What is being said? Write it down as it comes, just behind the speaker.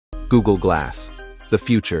Google Glass, the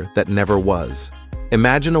future that never was.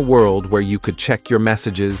 Imagine a world where you could check your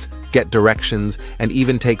messages, get directions, and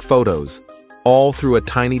even take photos, all through a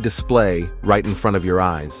tiny display right in front of your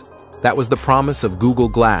eyes. That was the promise of Google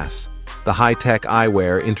Glass, the high-tech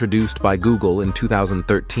eyewear introduced by Google in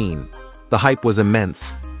 2013. The hype was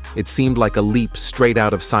immense. It seemed like a leap straight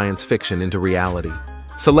out of science fiction into reality.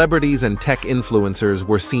 Celebrities and tech influencers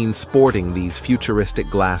were seen sporting these futuristic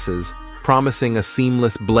glasses, promising a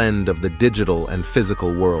seamless blend of the digital and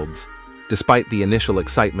physical worlds. Despite the initial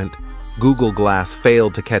excitement, Google Glass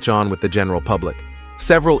failed to catch on with the general public.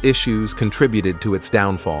 Several issues contributed to its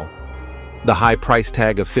downfall. The high price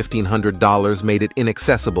tag of $1,500 made it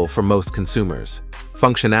inaccessible for most consumers.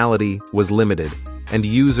 Functionality was limited, and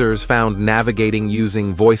users found navigating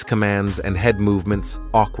using voice commands and head movements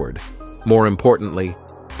awkward. More importantly,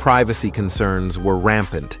 privacy concerns were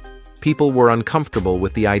rampant. People were uncomfortable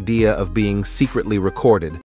with the idea of being secretly recorded,